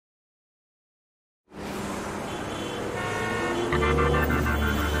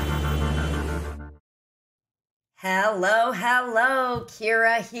Hello, hello.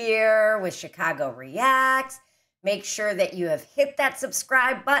 Kira here with Chicago Reacts. Make sure that you have hit that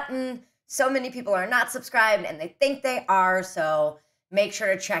subscribe button. So many people are not subscribed and they think they are, so make sure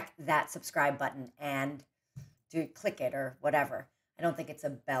to check that subscribe button and click it or whatever. I don't think it's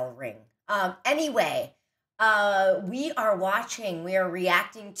a bell ring. Anyway, we are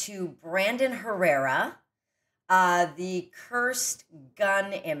reacting to Brandon Herrera, the cursed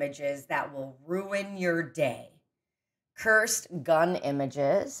gun images that will ruin your day. Cursed gun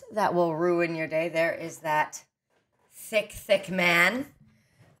images that will ruin your day. There is that thick man.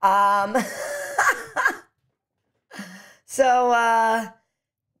 So,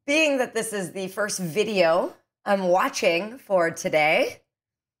 being that this is the first video I'm watching for today,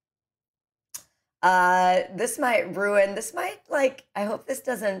 I hope this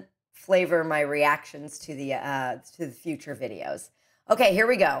doesn't flavor my reactions to the future videos. Okay, here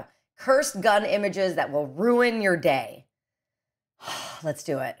we go. Cursed gun images that will ruin your day. Let's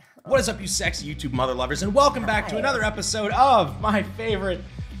do it. What is up, you sexy YouTube mother lovers, and welcome back to another episode of my favorite.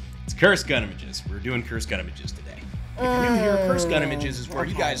 It's Cursed Gun Images. We're doing Cursed Gun Images today. If you're new here, Cursed Gun Images is where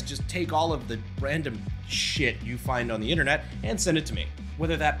you guys just take all of the random shit you find on the internet and send it to me.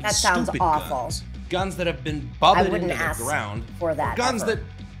 Whether that be stupid guns, guns that have been bubbed into the ground, for that guns that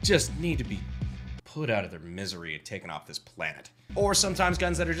just need to be put out of their misery and taken off this planet. Or sometimes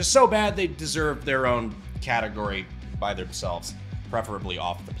guns that are just so bad they deserve their own category by themselves, preferably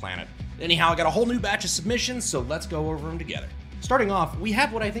off the planet. Anyhow, I got a whole new batch of submissions, so let's go over them together. Starting off, we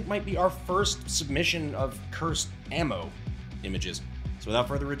have what I think might be our first submission of cursed ammo images. So without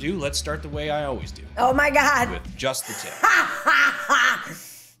further ado, let's start the way I always do. Oh my God. With just the tip.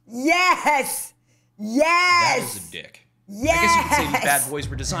 Yes! Yes! That is a dick. Yes! I guess you could say these bad boys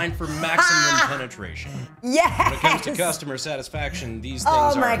were designed for maximum penetration. Yes! When it comes to customer satisfaction, these things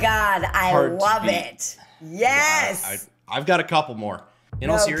oh my God, I love it. Yes! Yeah, I've got a couple more. In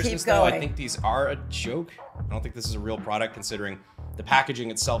all seriousness, though, I going. think these are a joke. I don't think this is a real product, considering the packaging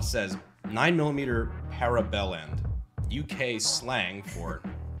itself says 9mm parabell end, UK slang for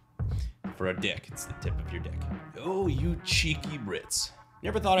a dick. It's the tip of your dick. Oh, you cheeky Brits.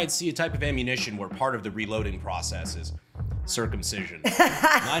 Never thought I'd see a type of ammunition where part of the reloading process is circumcision.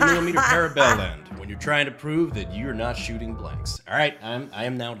 9mm parabell end, when you're trying to prove that you're not shooting blanks. All right, I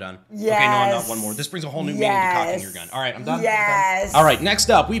am now done. Yes. Okay, no, I'm not. One more. This brings a whole new meaning to cocking your gun. All right, I'm done. Yes. I'm done. All right,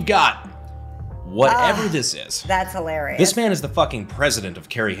 next up, we've got whatever this is. That's hilarious. This man is the fucking president of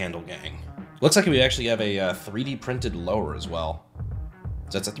Carry Handle Gang. Looks like we actually have a 3D printed lower as well.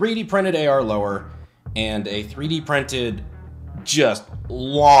 So it's a 3D printed AR lower and a 3D printed just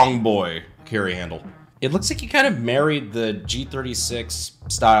long boy carry handle. It looks like you kind of married the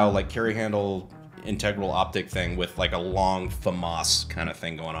G36 style like carry handle integral optic thing with like a long FAMAS kind of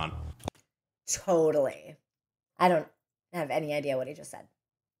thing going on. Totally. I don't have any idea what he just said.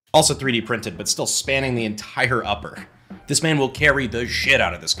 Also 3D printed, but still spanning the entire upper. This man will carry the shit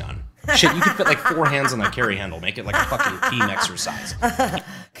out of this gun. Shit, you could fit like 4 hands on that carry handle, make it like a fucking team exercise.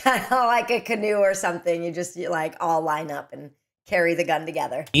 Kind of like a canoe or something. You like all line up and carry the gun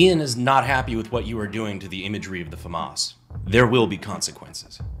together. Ian is not happy with what you are doing to the imagery of the FAMAS. There will be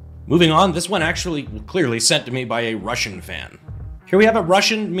consequences. Moving on, this one actually clearly sent to me by a Russian fan. Here we have a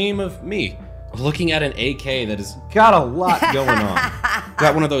Russian meme of me looking at an AK that has got a lot going on.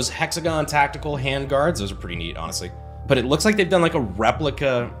 Got one of those hexagon tactical handguards. Those are pretty neat, honestly. But it looks like they've done like a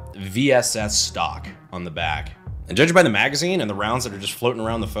replica VSS stock on the back. And judging by the magazine and the rounds that are just floating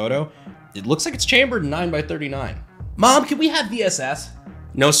around the photo, it looks like it's chambered 9x39. Mom, can we have VSS?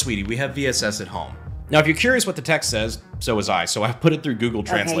 No, sweetie, we have VSS at home. Now, if you're curious what the text says, so was I, so I put it through Google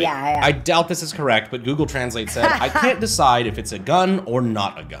Translate. Okay, yeah. I doubt this is correct, but Google Translate said, I can't decide if it's a gun or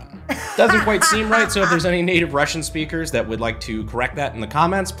not a gun. Doesn't quite seem right, so if there's any native Russian speakers that would like to correct that in the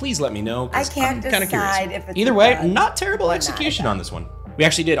comments, please let me know, I can't I'm kind of decide curious. if it's Either a way, gun not terrible execution on this one. We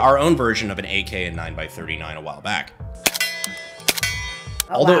actually did our own version of an AK in 9x39 a while back.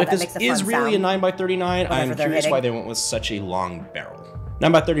 Although if this is really a 9x39, I'm curious why they went with such a long barrel.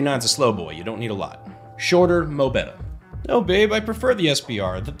 9x39 is a slow boy, you don't need a lot. Shorter, mo better. No, babe, I prefer the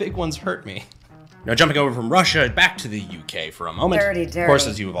SPR. The big ones hurt me. Now, jumping over from Russia back to the UK for a moment. Dirty. Of course,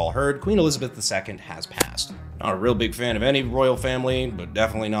 as you have all heard, Queen Elizabeth II has passed. Not a real big fan of any royal family, but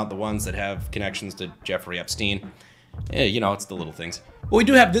definitely not the ones that have connections to Jeffrey Epstein. You know, it's the little things. But we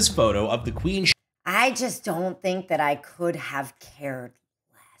do have this photo of the Queen. I just don't think that I could have cared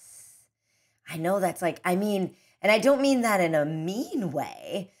less. I know that's like, I mean, and I don't mean that in a mean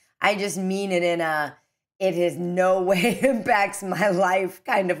way. I just mean it in a, it is no way impacts my life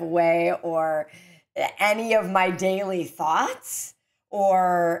kind of a way, or any of my daily thoughts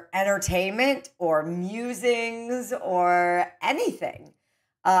or entertainment or musings or anything.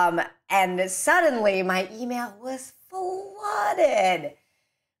 And suddenly my email was flooded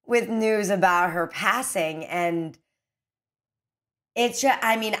with news about her passing. And it's just,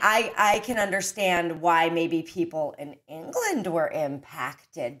 I mean, I can understand why maybe people in England were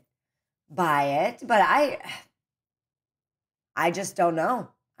impacted by it, but I just don't know.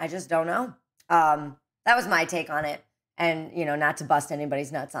 I just don't know. That was my take on it. And, you know, not to bust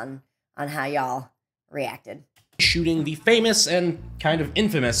anybody's nuts on how y'all reacted. Shooting the famous and kind of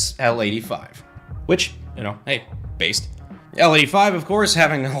infamous L-85, which, you know, hey, based. L-85, of course,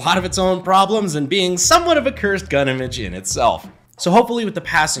 having a lot of its own problems and being somewhat of a cursed gun image in itself. So hopefully with the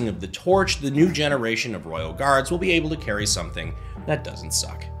passing of the torch, the new generation of Royal Guards will be able to carry something that doesn't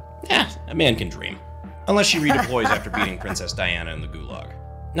suck. A man can dream. Unless she redeploys after beating Princess Diana in the Gulag.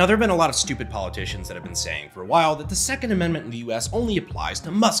 Now, there have been a lot of stupid politicians that have been saying for a while that the Second Amendment in the US only applies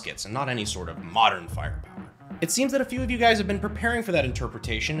to muskets and not any sort of modern firepower. It seems that a few of you guys have been preparing for that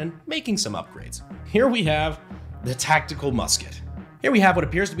interpretation and making some upgrades. Here we have the tactical musket. Here we have what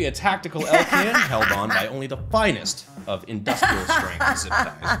appears to be a tactical Elkin held on by only the finest of industrial strength zip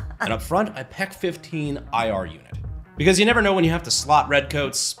ties. And up front, a PEC 15 IR unit. Because you never know when you have to slot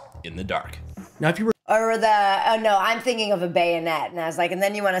redcoats in the dark. Now, if you were Or no, I'm thinking of a bayonet. And I was like, and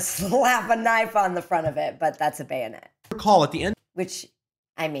then you want to slap a knife on the front of it, but that's a bayonet. Recall at the end, which,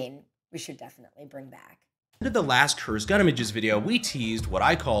 I mean, we should definitely bring back. Of the last Cursed Gun Images video, we teased what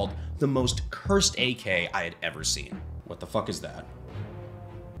I called the most cursed AK I had ever seen. What the fuck is that?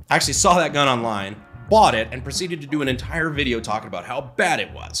 I actually saw that gun online, bought it, and proceeded to do an entire video talking about how bad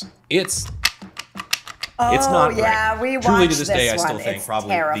it was. It's not yeah, great. we watched Truly to this day, I one. still think It's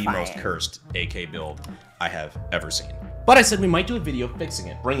probably terrifying. the most cursed AK build I have ever seen. But I said we might do a video fixing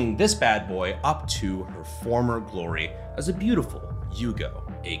it, bringing this bad boy up to her former glory as a beautiful Yugo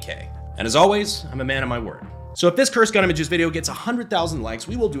AK. And as always, I'm a man of my word. So if this Cursed Gun Images video gets 100,000 likes,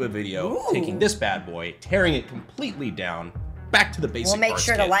 we will do a video taking this bad boy, tearing it completely down, back to the basic We'll make parts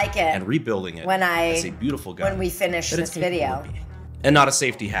sure to kit, like it and rebuilding it as a beautiful gun when we finish that this it's capable video. of being, and not a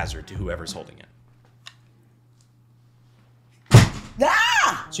safety hazard to whoever's holding it.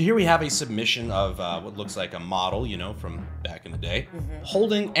 Ah! So here we have a submission of what looks like a model, you know, from back in the day,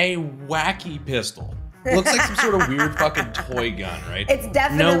 holding a wacky pistol. Looks like some sort of weird fucking toy gun, right? It's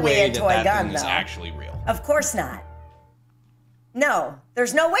definitely no way a toy that gun, thing is though. actually real. Of course not. No,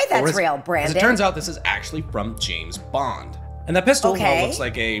 there's no way that's real, Brandon. As it turns out, this is actually from James Bond. And that pistol, while it looks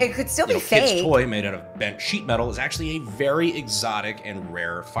like it could still be kid's fake. toy made out of bent sheet metal, is actually a very exotic and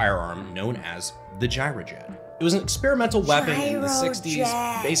rare firearm known as the Gyrojet. It was an experimental weapon in the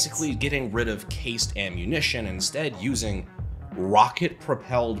 60s, basically getting rid of cased ammunition and instead using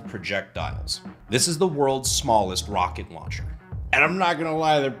rocket-propelled projectiles. This is the world's smallest rocket launcher. And I'm not gonna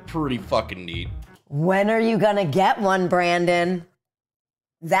lie, they're pretty fucking neat. When are you gonna get one, Brandon?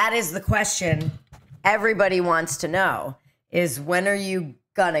 That is the question everybody wants to know, is when are you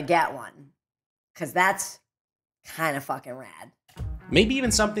gonna get one? Because that's kind of fucking rad. Maybe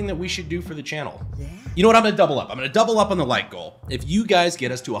even something that we should do for the channel. Yeah. You know what, I'm gonna double up. I'm gonna double up on the like goal. If you guys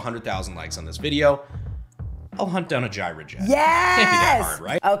get us to 100,000 likes on this video, I'll hunt down a Gyrojet. Yes! Can't be that hard,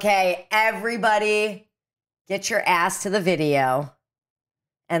 right? Okay, everybody get your ass to the video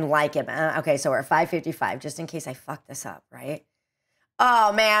and like it. Okay, so we're at 555, just in case I fuck this up, right?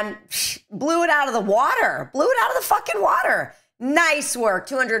 Oh, man, blew it out of the water. Blew it out of the fucking water. Nice work,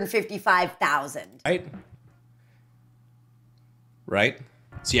 255,000. Right?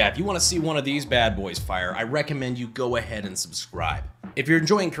 So yeah, if you want to see one of these bad boys fire, I recommend you go ahead and subscribe. If you're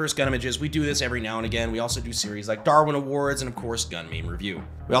enjoying Cursed Gun Images, we do this every now and again. We also do series like Darwin Awards and, of course, Gun Meme Review.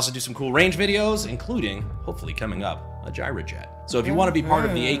 We also do some cool range videos, including, hopefully coming up, a Gyrojet. So if you want to be part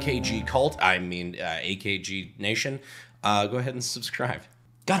of the AKG cult, AKG Nation, go ahead and subscribe.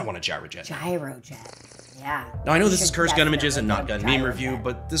 Gotta want a Gyrojet. Gyrojet, yeah. Now I know this is Cursed Gun Images and not Gun Meme Review,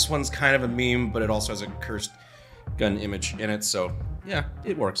 but this one's kind of a meme, but it also has a cursed gun image in it, so yeah,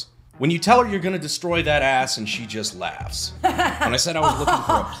 it works. When you tell her you're gonna destroy that ass and she just laughs. When I said I was looking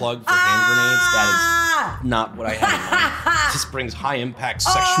for a plug for hand grenades, that is not what I had in mind. This brings high impact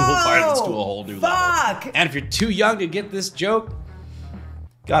sexual violence to a whole new level. And if you're too young to get this joke,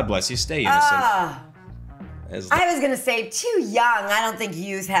 God bless you, stay innocent. I was gonna say too young. I don't think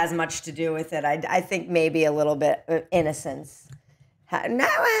youth has much to do with it. I think maybe a little bit of innocence. No,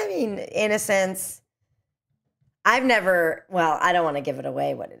 I mean innocence. I've never, well, I don't want to give it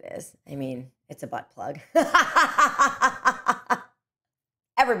away what it is. I mean, it's a butt plug.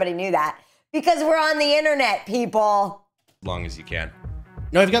 Everybody knew that because we're on the internet, people. As long as you can.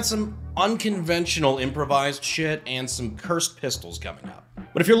 Now, I've got some unconventional improvised shit and some cursed pistols coming up.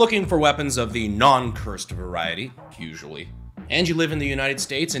 But if you're looking for weapons of the non-cursed variety, usually, and you live in the United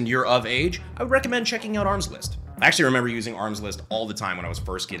States and you're of age, I would recommend checking out Arms List. I actually remember using Arms List all the time when I was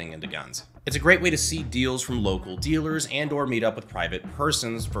first getting into guns. It's a great way to see deals from local dealers and or meet up with private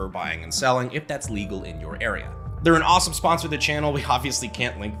persons for buying and selling if that's legal in your area. They're an awesome sponsor of the channel. We obviously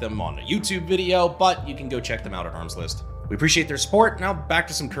can't link them on a YouTube video, but you can go check them out at Arms List. We appreciate their support. Now back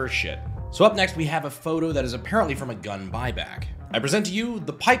to some cursed shit. So up next we have a photo that is apparently from a gun buyback. I present to you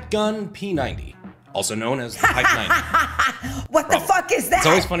the Pipe Gun P90. Also known as the Pipe 90. What the fuck is that? It's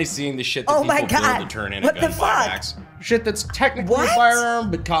always funny seeing the shit that people build to turn in at gun buybacks. Shit that's technically a firearm,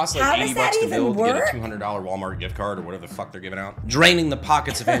 but costs like 80 bucks to build to get a $200 Walmart gift card or whatever the fuck they're giving out. Draining the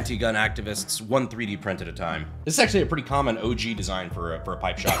pockets of anti-gun activists one 3D print at a time. This is actually a pretty common OG design for a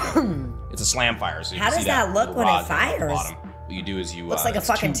pipe shotgun. It's a slam fire, so you can see that. How does that look when it fires? What you do is you looks like a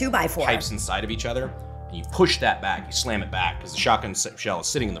fucking 2x4. Pipes inside of each other, and you push that back. You slam it back because the shotgun shell is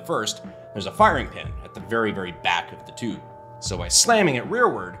sitting in the first. There's a firing pin at the very, very back of the tube. So by slamming it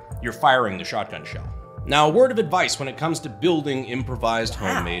rearward, you're firing the shotgun shell. Now, a word of advice when it comes to building improvised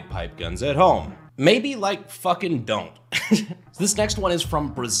homemade pipe guns at home. Maybe like fucking don't. This next one is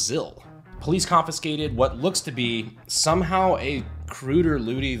from Brazil. Police confiscated what looks to be somehow a cruder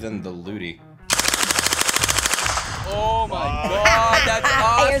looty than the looty. Oh my god,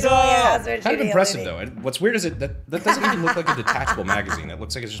 that's awesome! Kind of impressive though. What's weird is that doesn't even look like a detachable magazine. It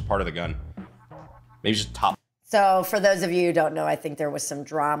looks like it's just part of the gun. Maybe just top. So for those of you who don't know, I think there was some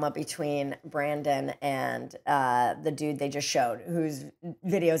drama between Brandon and the dude they just showed, whose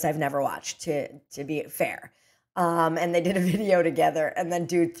videos I've never watched, to be fair. And they did a video together, and then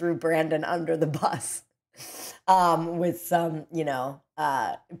dude threw Brandon under the bus with some, you know,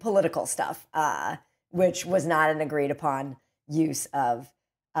 political stuff. Which was not an agreed upon use of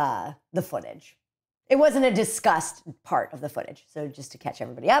the footage. It wasn't a discussed part of the footage. So just to catch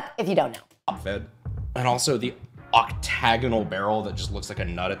everybody up, if you don't know. Top-fed. And also the octagonal barrel that just looks like a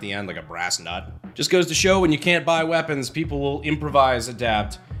nut at the end, like a brass nut. Just goes to show when you can't buy weapons, people will improvise,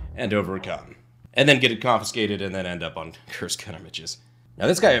 adapt, and overcome. And then get it confiscated and then end up on cursed gun images. Now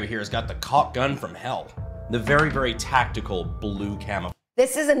this guy over here has got the caulk gun from hell. The very, very tactical blue camouflage.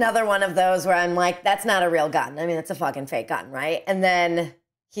 This is another one of those where I'm like, that's not a real gun. I mean, it's a fucking fake gun, right? And then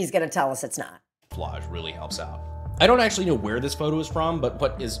he's gonna tell us it's not. Camouflage really helps out. I don't actually know where this photo is from, but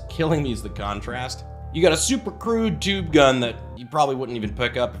what is killing me is the contrast. You got a super crude tube gun that you probably wouldn't even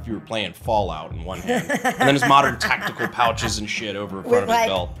pick up if you were playing Fallout in one hand. And then his modern tactical pouches and shit over in front of his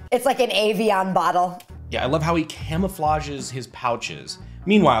belt. It's like an Avion bottle. Yeah, I love how he camouflages his pouches.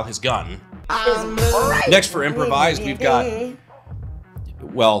 Meanwhile, his gun. Right. Next for improvised, we've got...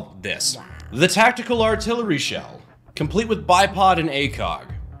 well, this. Wow. The tactical artillery shell, complete with bipod and ACOG,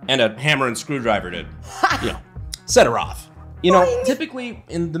 and a hammer and screwdriver to, you know, set her off. You know, typically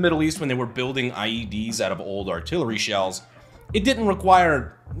in the Middle East when they were building IEDs out of old artillery shells, it didn't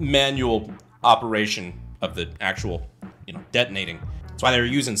require manual operation of the actual, you know, detonating. That's why they were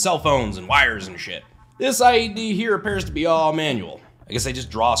using cell phones and wires and shit. This IED here appears to be all manual. I guess they just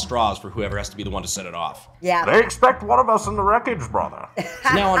draw straws for whoever has to be the one to set it off. Yeah. They expect one of us in the wreckage, brother.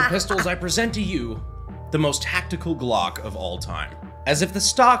 So now on pistols, I present to you the most tactical Glock of all time. As if the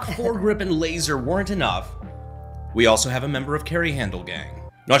stock foregrip and laser weren't enough, we also have a member of Carry Handle Gang.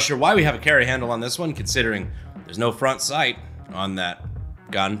 Not sure why we have a carry handle on this one, considering there's no front sight on that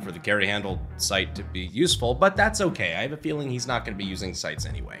gun for the carry handle sight to be useful, but that's okay. I have a feeling he's not going to be using sights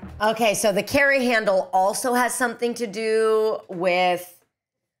anyway. Okay, so the carry handle also has something to do with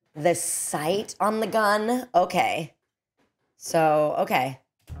the sight on the gun. Okay. So, okay.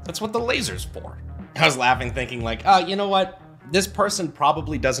 That's what the laser's for. I was laughing thinking like, oh, you know what? This person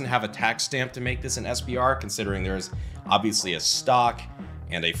probably doesn't have a tax stamp to make this an SBR, considering there's obviously a stock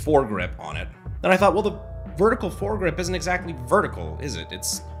and a foregrip on it. Then I thought, well, the vertical foregrip isn't exactly vertical, is it?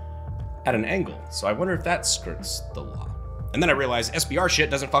 It's at an angle, so I wonder if that skirts the law. And then I realized SBR shit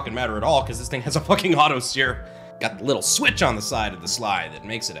doesn't fucking matter at all because this thing has a fucking auto steer. Got the little switch on the side of the slide that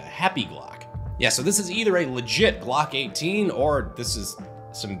makes it a happy Glock. Yeah, so this is either a legit Glock 18 or this is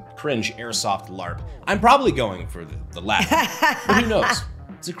some cringe airsoft LARP. I'm probably going for the latter, but who knows?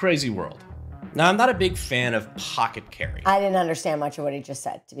 It's a crazy world. Now, I'm not a big fan of pocket carry. I didn't understand much of what he just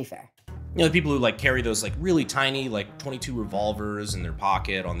said, to be fair. You know, the people who like carry those like really tiny, like 22 revolvers in their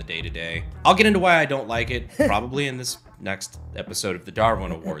pocket on the day-to-day. I'll get into why I don't like it, probably in this next episode of the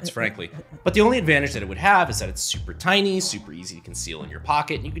Darwin Awards, frankly. But the only advantage that it would have is that it's super tiny, super easy to conceal in your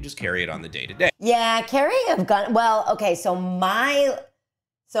pocket, and you can just carry it on the day-to-day. Yeah, carrying a gun, well, okay, so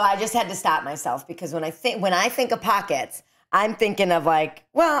I just had to stop myself because when I think of pockets, I'm thinking of like,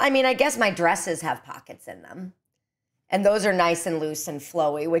 well, I mean, I guess my dresses have pockets in them. And those are nice and loose and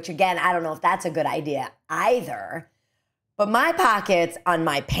flowy, which again, I don't know if that's a good idea either. But my pockets on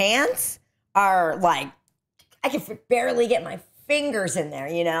my pants are like, I can barely get my fingers in there,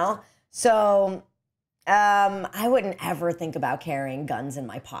 you know? So I wouldn't ever think about carrying guns in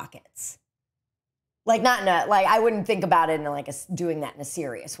my pockets. Like I wouldn't think about it in like doing that in a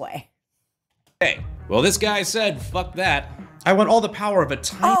serious way. Hey, well, this guy said, fuck that. I want all the power of a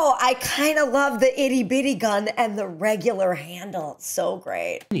tiny... Oh, I kind of love the itty bitty gun and the regular handle. It's so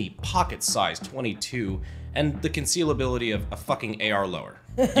great. Pocket-sized 22 and the concealability of a fucking AR lower.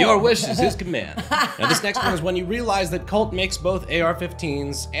 Your wish is his command. Now, this next one is when you realize that Colt makes both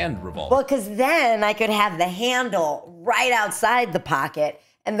AR-15s and revolvers. Well, because then I could have the handle right outside the pocket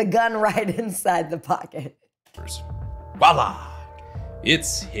and the gun right inside the pocket. Voila!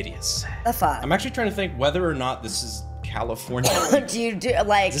 It's hideous. The fuck? I'm actually trying to think whether or not this is California. Do you do,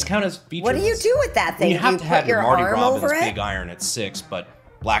 like... Does this count as features? What do you do with that thing? You have to have your Marty Robbins over big iron at 6, but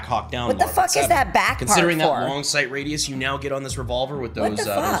Black Hawk down What the fuck is that back Considering part that for? long sight radius you now get on this revolver with those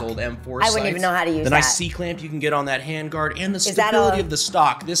old M4 I wouldn't even know how to use that. The nice C-clamp you can get on that handguard and the stability of the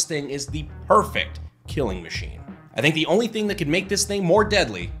stock. This thing is the perfect killing machine. I think the only thing that could make this thing more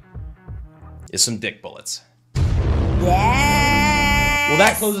deadly is some dick bullets. Yeah. Well,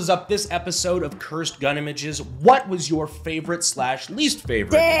 that closes up this episode of Cursed Gun Images. What was your favorite / least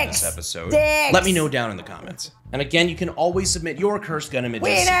favorite in this episode? Let me know down in the comments. And again, you can always submit your Cursed Gun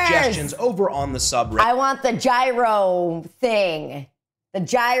Images suggestions over on the subreddit. I want the gyro thing. The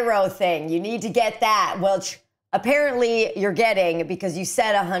gyro thing. You need to get that, which apparently you're getting because you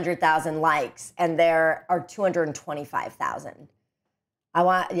said 100,000 likes and there are 225,000.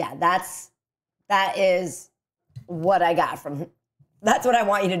 That is what I got from... That's what I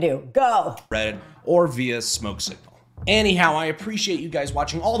want you to do. Go. Reddit or via smoke signal. Anyhow, I appreciate you guys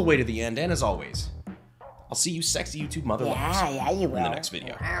watching all the way to the end, and as always, I'll see you sexy YouTube mother lovers yeah, you will. in the next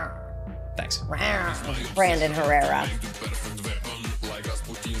video. Thanks. Brandon Herrera.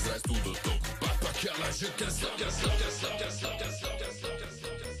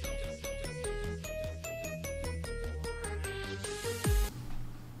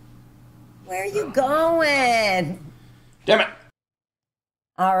 Where are you going? Damn it.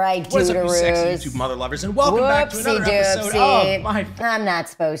 All right, What's up, you sexy Doodaroos. YouTube mother lovers, and welcome back to another episode of my... I'm not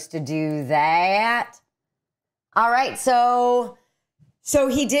supposed to do that. All right, so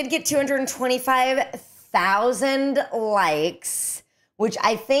he did get 225,000 likes, which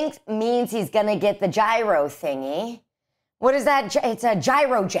I think means he's gonna get the gyro thingy. What is that? It's a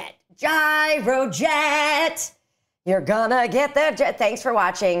gyro jet. Gyro jet. You're gonna get the jet. Thanks for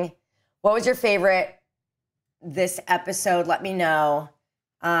watching. What was your favorite this episode? Let me know.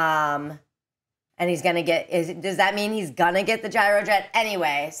 And he's gonna get, does that mean he's gonna get the gyro jet?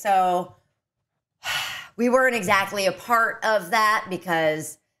 Anyway, so we weren't exactly a part of that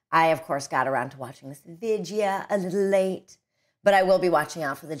because I, of course, got around to watching this video a little late, but I will be watching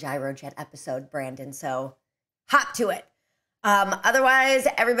out for the gyro jet episode, Brandon, so hop to it. Otherwise,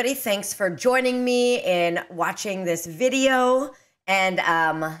 everybody, thanks for joining me in watching this video, and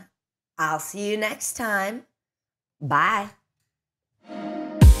I'll see you next time. Bye.